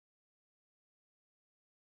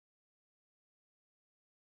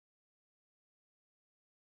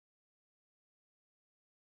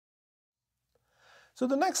So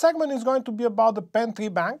the next segment is going to be about the Penn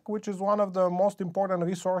Treebank, which is one of the most important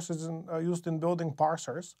resources used in building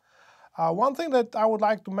parsers. One thing that I would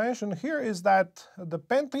like to mention here is that the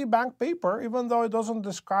Penn Treebank paper, even though it doesn't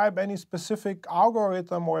describe any specific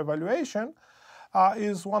algorithm or evaluation,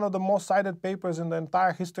 is one of the most cited papers in the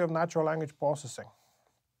entire history of natural language processing.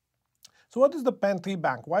 So what is the Penn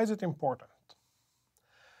Treebank? Why is it important?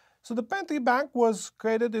 So the Penn Treebank was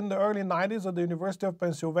created in the early 90s at the University of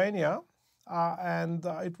Pennsylvania, and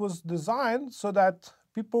it was designed so that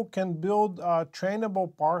people can build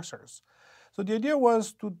trainable parsers. So the idea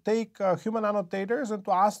was to take human annotators and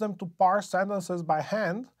to ask them to parse sentences by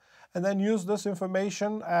hand, and then use this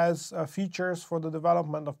information as features for the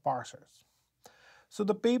development of parsers. So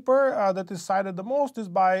the paper that is cited the most is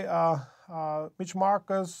by Mitch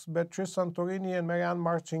Marcus, Beatrice Santorini, and Marianne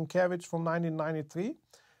Marcinkiewicz from 1993.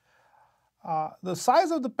 The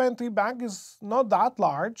size of the Penn Treebank is not that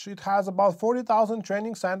large. It has about 40,000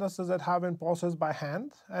 training sentences that have been processed by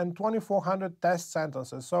hand and 2,400 test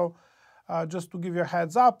sentences. So just to give you a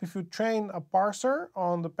heads up, if you train a parser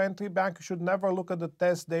on the Penn Treebank, you should never look at the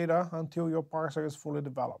test data until your parser is fully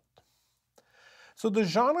developed. So the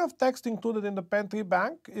genre of text included in the Penn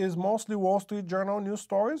Treebank is mostly Wall Street Journal news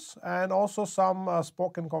stories and also some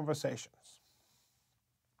spoken conversations.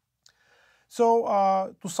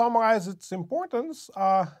 So to summarize its importance,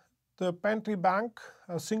 the Penn Treebank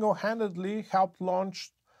single-handedly helped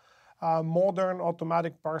launch modern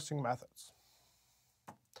automatic parsing methods.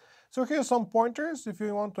 So here's some pointers if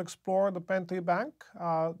you want to explore the Penn Treebank.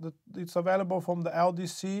 It's available from the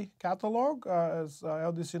LDC catalog as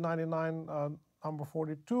LDC 99 number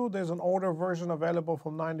 42. There's an older version available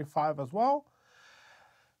from 95 as well.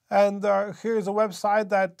 And here is a website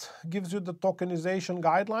that gives you the tokenization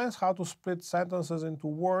guidelines, how to split sentences into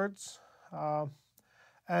words.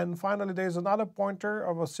 And finally, there's another pointer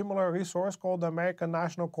of a similar resource called the American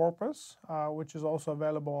National Corpus, which is also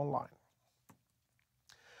available online.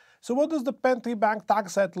 So what does the Penn Treebank tag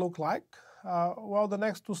set look like? Well, the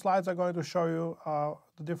next two slides are going to show you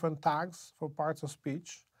the different tags for parts of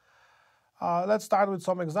speech. Let's start with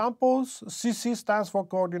some examples. CC stands for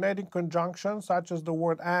coordinating conjunctions, such as the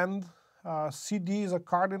word and. CD is a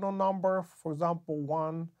cardinal number, for example,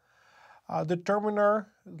 1. Determiner,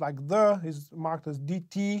 like the, is marked as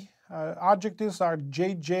DT. Adjectives are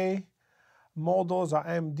JJ. Modals are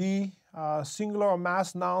MD. Singular or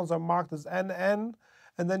mass nouns are marked as NN.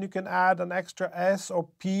 And then you can add an extra S or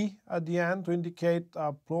P at the end to indicate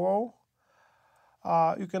plural.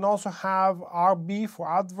 You can also have RB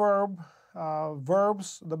for adverb.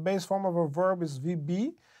 Verbs, the base form of a verb is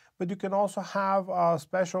VB, but you can also have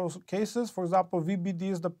special cases. For example, VBD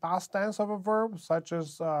is the past tense of a verb, such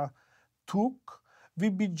as took.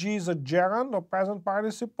 VBG is a gerund or present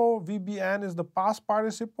participle. VBN is the past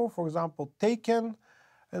participle, for example, taken,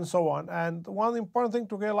 and so on. And one important thing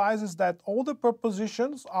to realize is that all the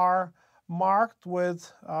prepositions are marked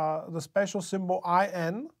with the special symbol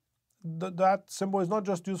IN. That symbol is not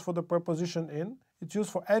just used for the preposition in. It's used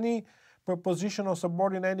for any preposition or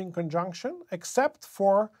subordinating conjunction, except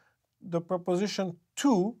for the preposition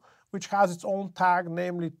to, which has its own tag,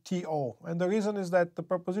 namely to. And the reason is that the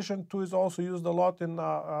preposition to is also used a lot in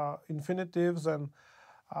infinitives and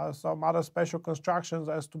some other special constructions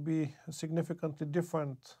as to be significantly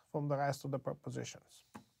different from the rest of the prepositions.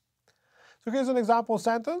 So here's an example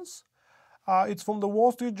sentence. It's from the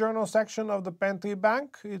Wall Street Journal section of the Penn Treebank.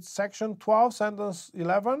 It's section 12, sentence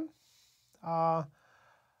 11.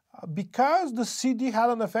 Because the CD had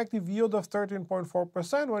an effective yield of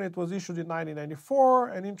 13.4% when it was issued in 1994,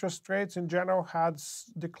 and interest rates in general had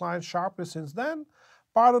declined sharply since then,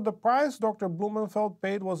 part of the price Dr. Blumenfeld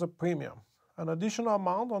paid was a premium, an additional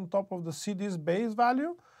amount on top of the CD's base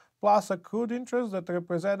value, plus accrued interest that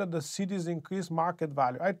represented the CD's increased market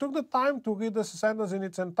value. I took the time to read this sentence in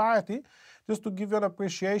its entirety just to give you an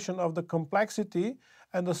appreciation of the complexity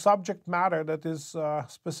and the subject matter that is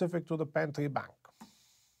specific to the Penn Treebank.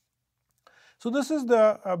 So this is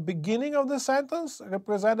the beginning of the sentence,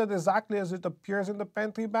 represented exactly as it appears in the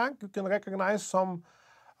Penn Treebank. You can recognize some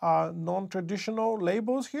non-traditional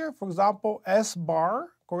labels here. For example, S bar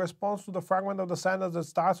corresponds to the fragment of the sentence that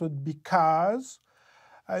starts with because.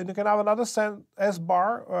 And you can have another S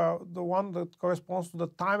bar, the one that corresponds to the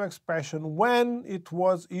time expression when it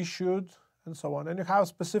was issued, and so on. And you have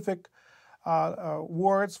specific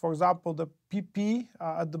words. For example, the PP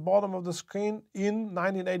at the bottom of the screen in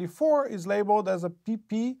 1984 is labeled as a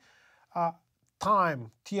PP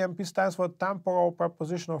time. TMP stands for temporal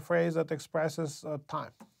prepositional phrase that expresses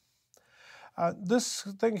time. This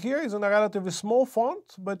thing here is in a relatively small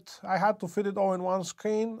font, but I had to fit it all in one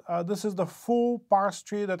screen. This is the full parse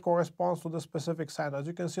tree that corresponds to the specific sentence.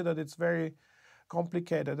 You can see that it's very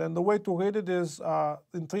complicated. And the way to read it is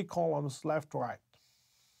in 3 columns, left to right.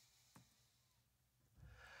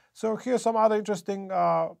 So here's some other interesting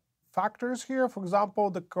factors here. For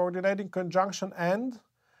example, the coordinating conjunction and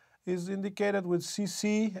is indicated with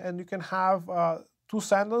CC, and you can have 2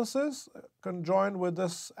 sentences conjoined with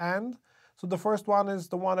this and. So the first one is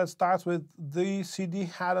the one that starts with the CD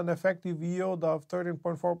had an effective yield of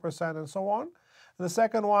 13.4% and so on. And the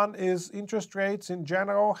second one is interest rates in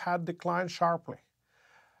general had declined sharply.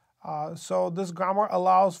 So this grammar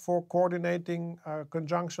allows for coordinating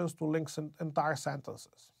conjunctions to link entire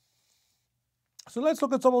sentences. So let's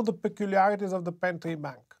look at some of the peculiarities of the Penn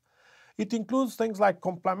Treebank. It includes things like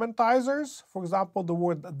complementizers, for example, the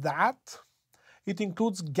word that. It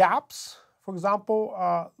includes gaps, for example,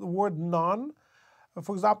 the word none.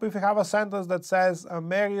 For example, if you have a sentence that says,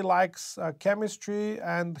 Mary likes chemistry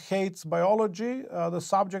and hates biology, the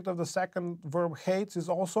subject of the second verb hates is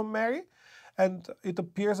also Mary, and it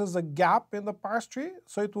appears as a gap in the parse tree,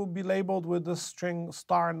 so it will be labeled with the string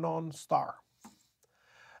star non star.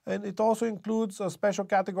 And it also includes a special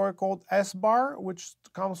category called S-bar, which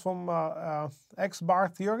comes from X-bar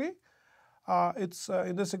theory. It's,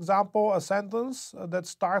 in this example, a sentence that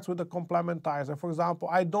starts with a complementizer. For example,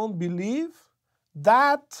 I don't believe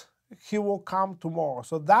that he will come tomorrow.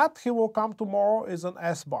 So that he will come tomorrow is an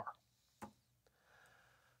S-bar.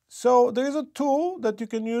 So there is a tool that you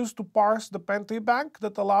can use to parse the Penn Treebank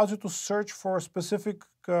that allows you to search for specific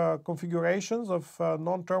configurations of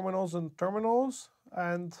non-terminals and terminals.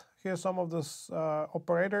 And here's some of these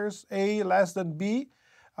operators. A less than B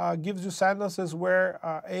gives you sentences where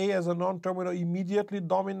A as a non-terminal immediately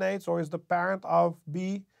dominates or is the parent of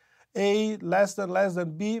B. A less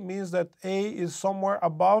than B means that A is somewhere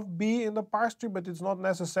above B in the parse tree, but it's not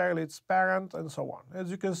necessarily its parent, and so on. As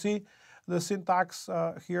you can see, the syntax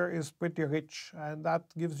here is pretty rich, and that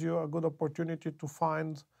gives you a good opportunity to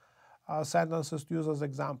find sentences to use as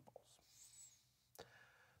examples.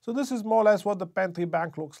 So this is more or less what the Penn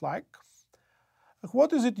Treebank looks like.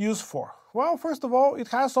 What is it used for? Well, first of all, it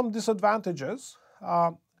has some disadvantages.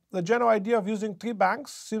 The general idea of using tree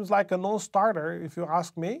banks seems like a non-starter, if you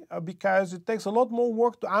ask me, because it takes a lot more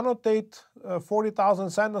work to annotate 40,000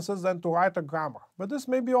 sentences than to write a grammar. But this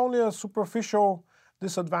may be only a superficial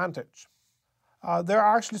disadvantage. There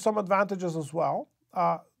are actually some advantages as well.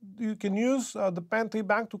 You can use the Penn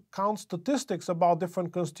Treebank to count statistics about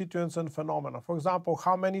different constituents and phenomena. For example,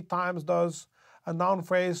 how many times does a noun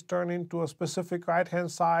phrase turn into a specific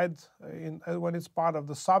right-hand side when it's part of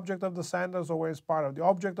the subject of the sentence or when it's part of the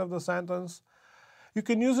object of the sentence. You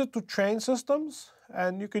can use it to train systems,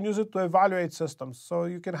 and you can use it to evaluate systems. So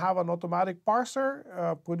you can have an automatic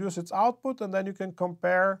parser produce its output, and then you can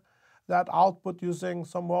compare that output using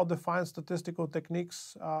some well-defined statistical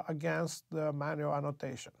techniques against the manual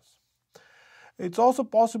annotations. It's also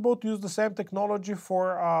possible to use the same technology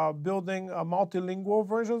for building multilingual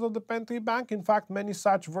versions of the Penn Treebank. In fact, many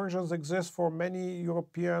such versions exist for many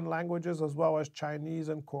European languages as well as Chinese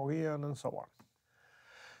and Korean and so on.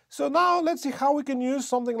 So now let's see how we can use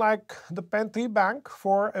something like the Penn Treebank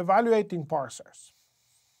for evaluating parsers.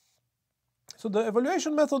 So the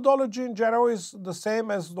evaluation methodology in general is the same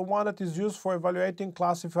as the one that is used for evaluating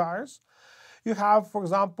classifiers. You have, for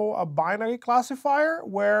example, a binary classifier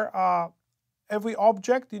where every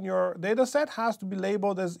object in your data set has to be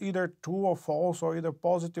labeled as either true or false or either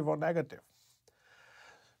positive or negative.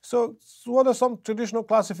 So what are some traditional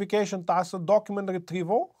classification tasks? A document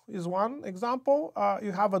retrieval is one example.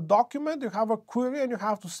 You have a document, you have a query, and you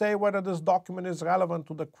have to say whether this document is relevant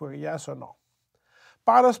to the query, yes or no.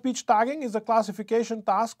 Part-of-speech tagging is a classification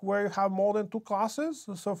task where you have more than 2 classes.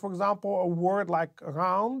 So for example, a word like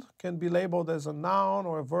round can be labeled as a noun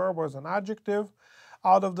or a verb or as an adjective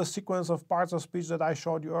out of the sequence of parts of speech that I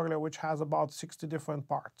showed you earlier, which has about 60 different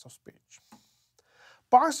parts of speech.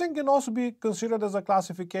 Parsing can also be considered as a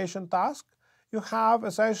classification task. You have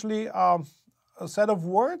essentially a set of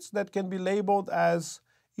words that can be labeled as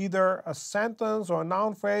either a sentence or a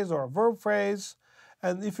noun phrase or a verb phrase.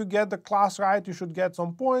 And if you get the class right, you should get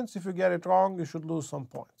some points. If you get it wrong, you should lose some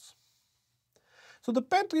points. So the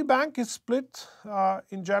Penn Treebank is split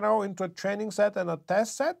in general into a training set and a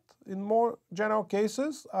test set. In more general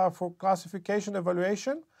cases, for classification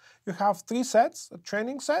evaluation, you have 3 sets. A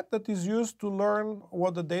training set that is used to learn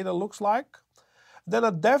what the data looks like. Then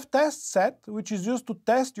a dev test set, which is used to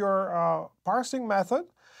test your parsing method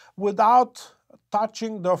without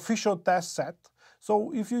touching the official test set.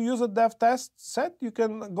 So if you use a dev test set, you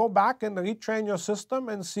can go back and retrain your system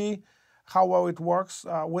and see how well it works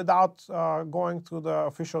without going through the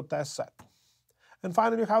official test set. And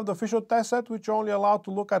finally, you have the official test set, which you're only allowed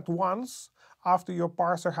to look at once after your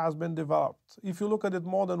parser has been developed. If you look at it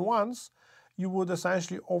more than once, you would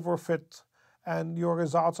essentially overfit, and your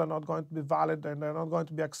results are not going to be valid, and they're not going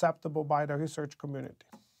to be acceptable by the research community.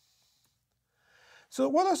 So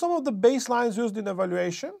what are some of the baselines used in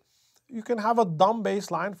evaluation? You can have a dumb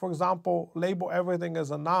baseline. For example, label everything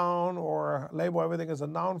as a noun, or label everything as a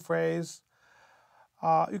noun phrase.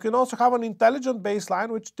 You can also have an intelligent baseline,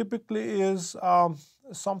 which typically is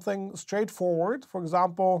something straightforward. For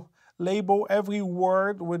example, label every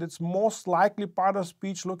word with its most likely part of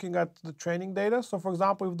speech looking at the training data. So for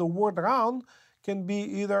example, if the word round can be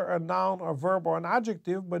either a noun, a verb, or an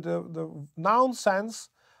adjective, but the noun sense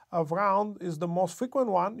of round is the most frequent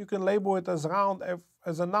one, you can label it as round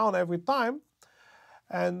as a noun every time.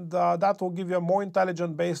 And that will give you a more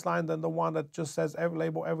intelligent baseline than the one that just says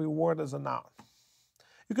label every word as a noun.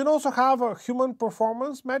 You can also have a human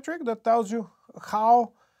performance metric that tells you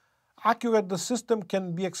how accurate the system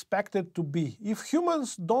can be expected to be. If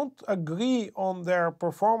humans don't agree on their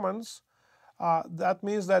performance, that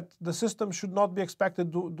means that the system should not be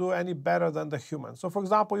expected to do any better than the human. So for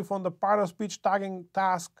example, if on the part-of-speech tagging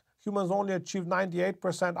task, humans only achieve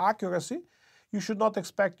 98% accuracy, you should not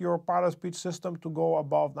expect your part-of-speech system to go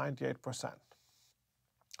above 98%.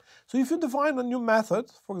 So if you define a new method,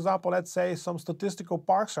 for example, let's say some statistical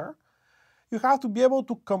parser, you have to be able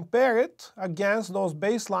to compare it against those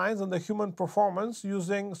baselines and the human performance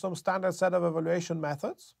using some standard set of evaluation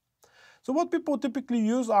methods. So what people typically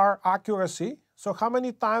use are accuracy. So how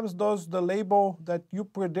many times does the label that you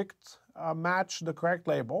predict match the correct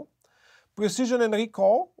label? Precision and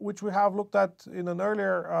recall, which we have looked at in an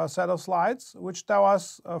earlier set of slides, which tell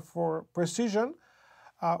us for precision,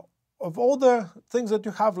 of all the things that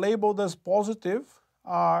you have labeled as positive,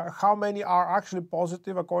 how many are actually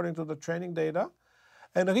positive according to the training data.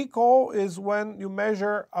 And recall is when you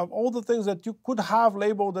measure of all the things that you could have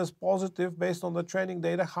labeled as positive based on the training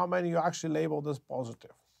data, how many you actually labeled as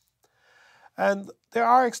positive. And there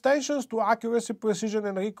are extensions to accuracy, precision,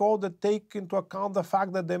 and recall that take into account the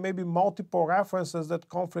fact that there may be multiple references that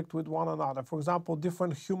conflict with one another. For example,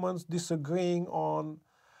 different humans disagreeing on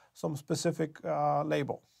some specific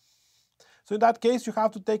label. So in that case, you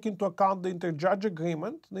have to take into account the interjudge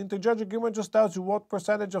agreement. The interjudge agreement just tells you what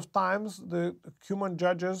percentage of times the human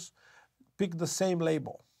judges pick the same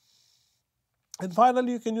label. And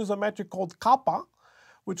finally, you can use a metric called kappa,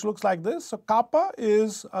 which looks like this. So kappa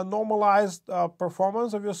is a normalized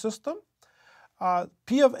performance of your system.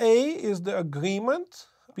 P of A is the agreement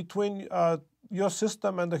between your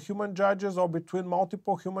system and the human judges, or between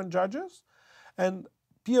multiple human judges. And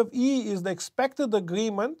P of E is the expected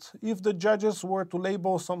agreement if the judges were to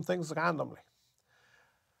label some things randomly.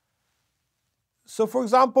 So for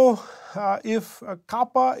example, if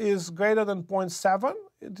kappa is greater than 0.7,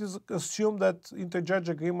 it is assumed that interjudge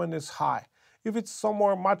agreement is high. If it's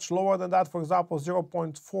somewhere much lower than that, for example,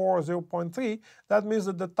 0.4 or 0.3, that means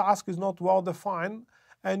that the task is not well defined,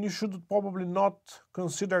 and you should probably not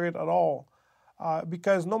consider it at all.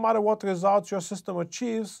 Because no matter what results your system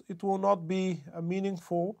achieves, it will not be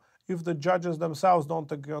meaningful if the judges themselves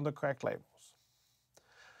don't agree on the correct labels.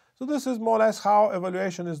 So this is more or less how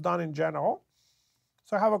evaluation is done in general.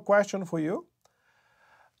 So I have a question for you.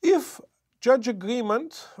 If judge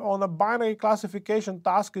agreement on a binary classification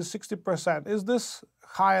task is 60%, is this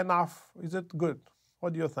high enough? Is it good?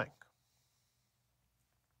 What do you think?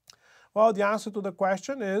 Well, the answer to the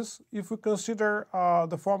question is, if we consider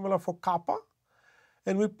the formula for kappa,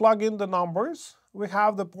 and we plug in the numbers, we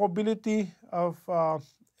have the probability of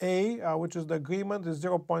A, which is the agreement, is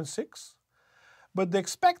 0.6. But the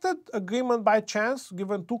expected agreement by chance,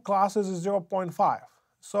 given two classes, is 0.5.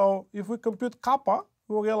 So if we compute kappa,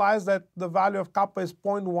 we'll realize that the value of kappa is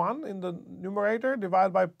 0.1 in the numerator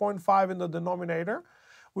divided by 0.5 in the denominator,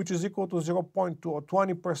 which is equal to 0.2, or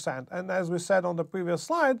 20%. And as we said on the previous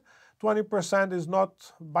slide, 20% is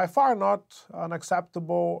not, by far not, an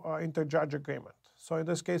acceptable interjudge agreement. So in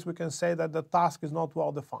this case, we can say that the task is not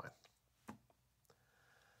well defined.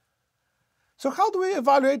 So how do we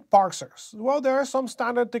evaluate parsers? Well, there are some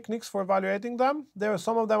standard techniques for evaluating them.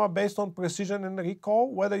 Some of them are based on precision and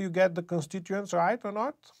recall, whether you get the constituents right or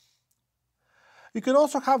not. You can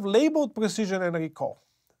also have labeled precision and recall.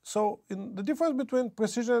 So the difference between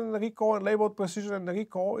precision and recall and labeled precision and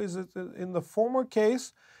recall is that in the former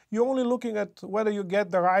case, you're only looking at whether you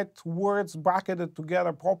get the right words bracketed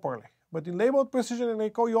together properly. But in labeled precision and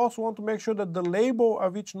recall, you also want to make sure that the label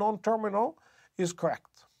of each non-terminal is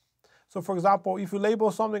correct. So for example, if you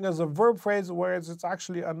label something as a verb phrase, whereas it's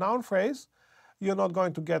actually a noun phrase, you're not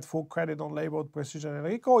going to get full credit on labeled precision and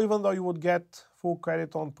recall, even though you would get full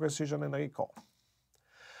credit on precision and recall.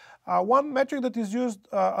 One metric that is used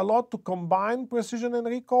a lot to combine precision and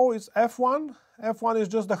recall is F1. F1 is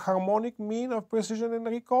just the harmonic mean of precision and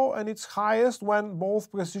recall, and it's highest when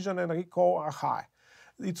both precision and recall are high.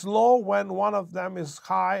 It's low when one of them is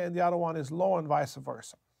high and the other one is low, and vice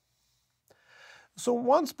versa. So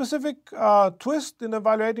one specific twist in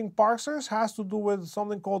evaluating parsers has to do with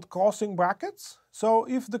something called crossing brackets. So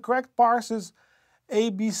if the correct parse is A,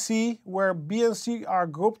 B, C, where B and C are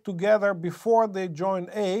grouped together before they join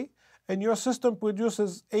A, and your system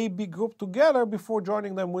produces A, B grouped together before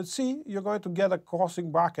joining them with C, you're going to get a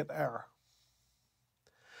crossing bracket error.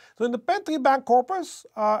 So in the Penn Treebank corpus,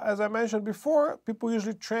 as I mentioned before, people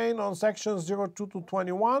usually train on sections 02 to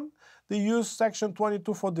 21. They use section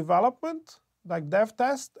 22 for development, like dev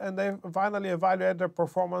test, and they finally evaluate their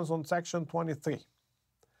performance on section 23.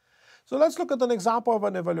 So let's look at an example of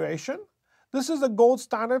an evaluation. This is the gold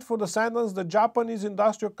standard for the sentence, "The Japanese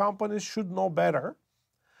industrial companies should know better."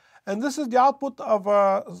 And this is the output of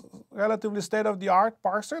a relatively state-of-the-art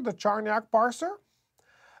parser, the Charniak parser.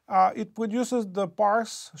 It produces the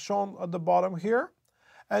parse shown at the bottom here.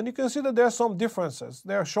 And you can see that there are some differences.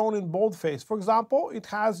 They are shown in boldface. For example, it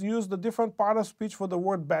has used a different part of speech for the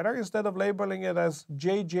word better. Instead of labeling it as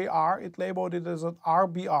JJR, it labeled it as an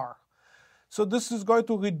RBR. So this is going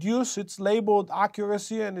to reduce its labeled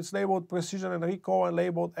accuracy and its labeled precision and recall and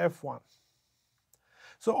labeled F1.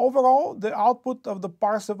 So overall, the output of the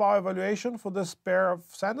parse eval evaluation for this pair of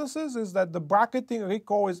sentences is that the bracketing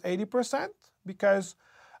recall is 80% because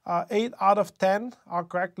 8 out of 10 are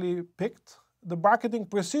correctly picked. The bracketing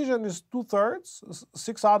precision is 2/3,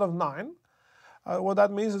 6 out of 9. What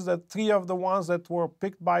that means is that 3 of the ones that were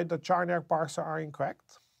picked by the Charniak parser are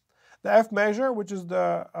incorrect. The F measure, which is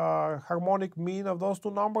the harmonic mean of those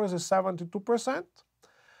two numbers, is 72%.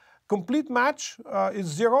 Complete match is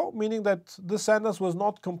 0, meaning that this sentence was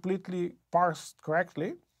not completely parsed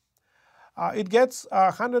correctly. It gets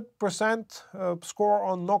a 100% score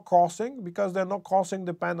on no crossing because there are no crossing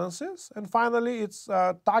dependencies. And finally, its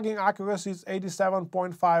tagging accuracy is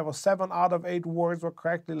 87.5, or 7 out of 8 words were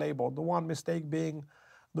correctly labeled, the one mistake being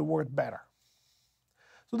the word better.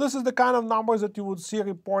 So this is the kind of numbers that you would see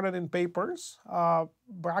reported in papers,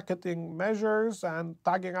 bracketing measures and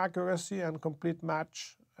tagging accuracy and complete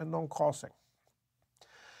match and non-crossing.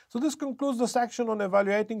 So this concludes the section on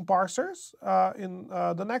evaluating parsers. In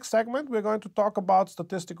the next segment, we're going to talk about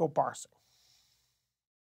statistical parsing.